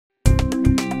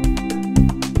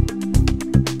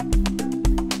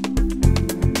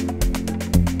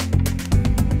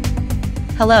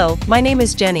Hello, my name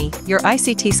is Jenny, your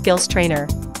ICT skills trainer.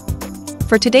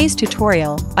 For today's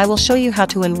tutorial, I will show you how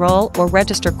to enroll or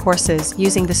register courses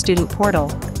using the student portal.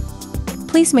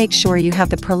 Please make sure you have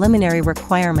the preliminary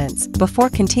requirements before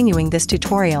continuing this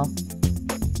tutorial.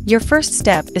 Your first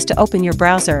step is to open your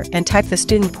browser and type the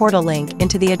student portal link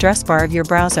into the address bar of your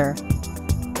browser.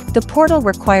 The portal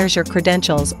requires your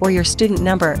credentials or your student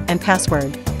number and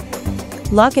password.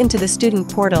 Log into the student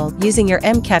portal using your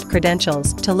MCAT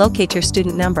credentials to locate your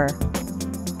student number.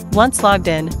 Once logged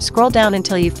in, scroll down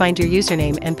until you find your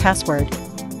username and password.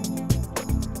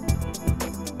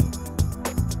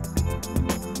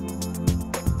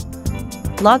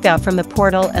 Log out from the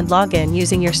portal and log in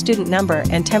using your student number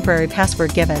and temporary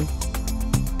password given.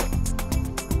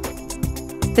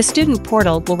 The student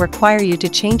portal will require you to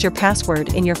change your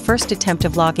password in your first attempt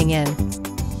of logging in.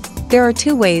 There are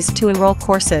two ways to enroll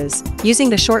courses, using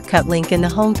the shortcut link in the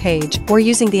home page or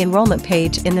using the enrollment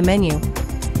page in the menu.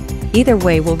 Either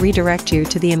way will redirect you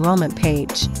to the enrollment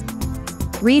page.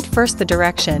 Read first the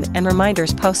direction and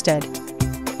reminders posted.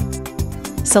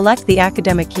 Select the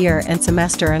academic year and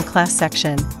semester and class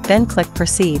section, then click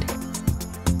Proceed.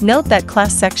 Note that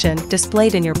class section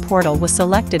displayed in your portal was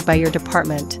selected by your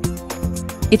department.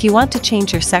 If you want to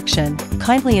change your section,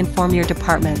 kindly inform your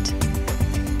department.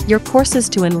 Your courses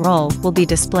to enroll will be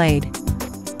displayed.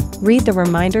 Read the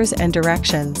reminders and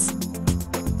directions.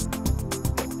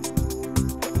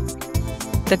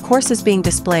 The courses being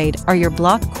displayed are your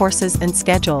block courses and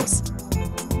schedules.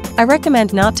 I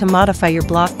recommend not to modify your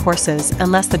block courses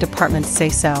unless the departments say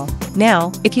so.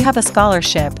 Now, if you have a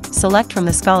scholarship, select from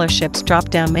the scholarships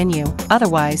drop-down menu,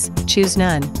 otherwise, choose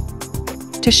none.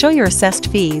 To show your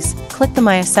assessed fees, click the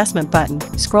My Assessment button,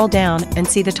 scroll down and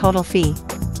see the total fee.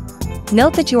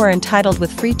 Note that you are entitled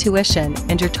with free tuition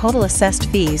and your total assessed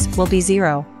fees will be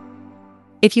zero.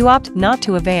 If you opt not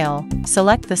to avail,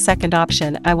 select the second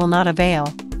option, I will not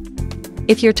avail.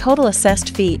 If your total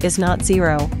assessed fee is not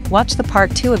zero, watch the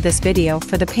part 2 of this video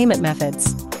for the payment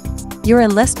methods. Your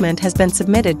enlistment has been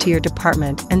submitted to your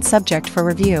department and subject for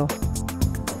review.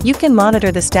 You can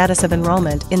monitor the status of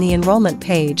enrollment in the enrollment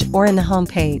page or in the home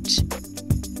page.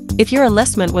 If your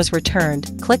enlistment was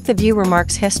returned, click the View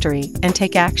Remarks History and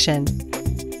take action.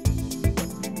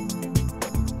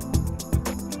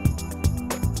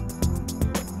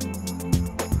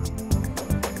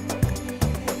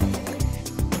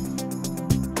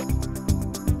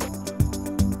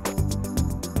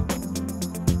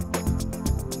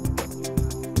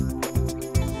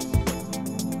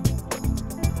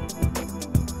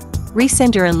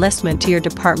 Resend your enlistment to your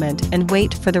department and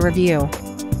wait for the review.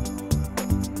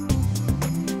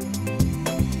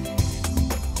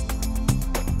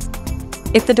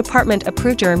 If the department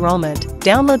approved your enrollment,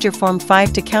 download your Form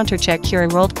 5 to countercheck your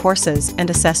enrolled courses and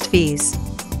assessed fees.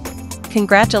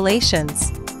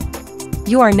 Congratulations!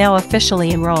 You are now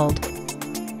officially enrolled.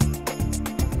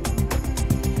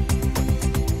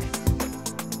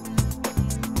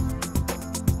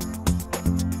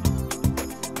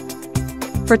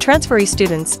 For transferee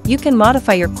students, you can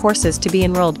modify your courses to be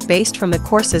enrolled based from the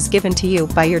courses given to you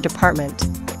by your department.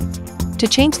 To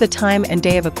change the time and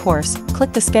day of a course,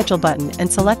 click the Schedule button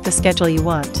and select the schedule you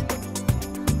want.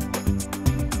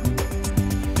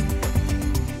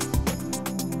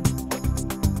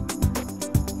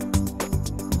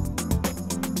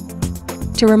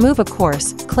 To remove a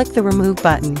course, click the Remove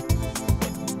button.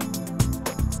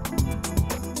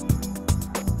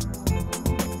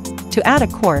 To add a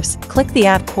course, click the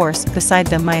Add Course beside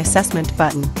the My Assessment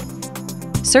button.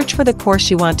 Search for the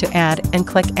course you want to add and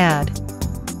click Add.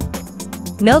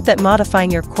 Note that modifying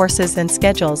your courses and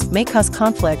schedules may cause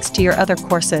conflicts to your other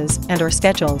courses and/or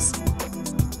schedules.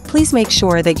 Please make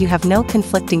sure that you have no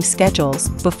conflicting schedules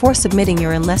before submitting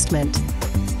your enlistment.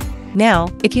 Now,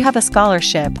 if you have a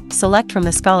scholarship, select from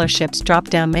the scholarships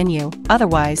drop-down menu,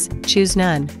 otherwise, choose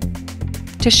none.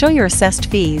 To show your assessed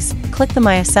fees, click the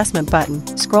My Assessment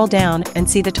button, scroll down and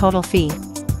see the total fee.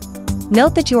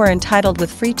 Note that you are entitled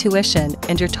with free tuition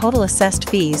and your total assessed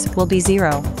fees will be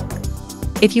zero.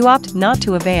 If you opt not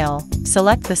to avail,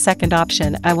 select the second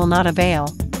option, I will not avail.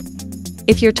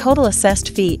 If your total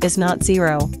assessed fee is not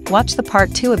zero, watch the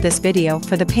part 2 of this video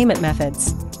for the payment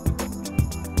methods.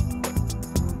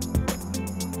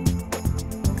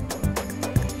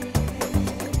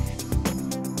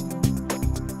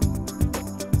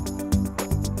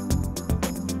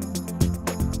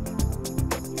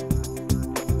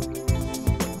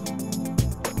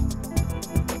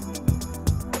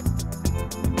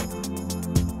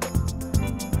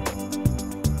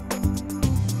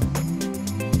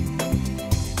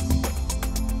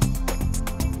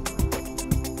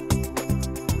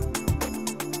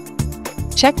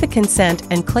 Check the consent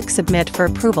and click Submit for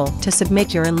approval to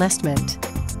submit your enlistment.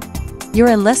 Your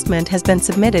enlistment has been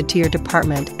submitted to your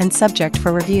department and subject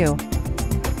for review.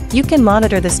 You can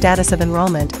monitor the status of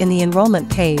enrollment in the enrollment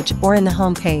page or in the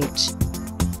home page.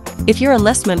 If your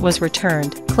enlistment was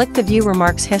returned, click the View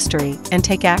Remarks History and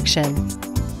take action.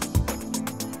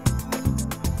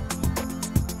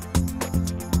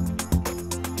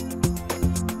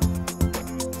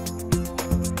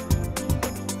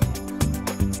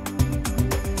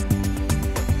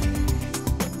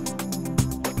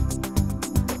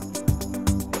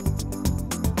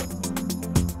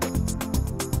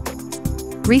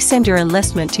 Resend your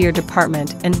enlistment to your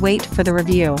department and wait for the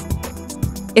review.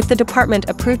 If the department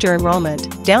approved your enrollment,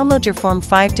 download your Form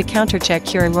 5 to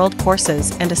countercheck your enrolled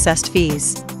courses and assessed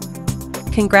fees.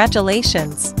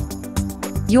 Congratulations!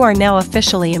 You are now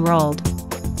officially enrolled.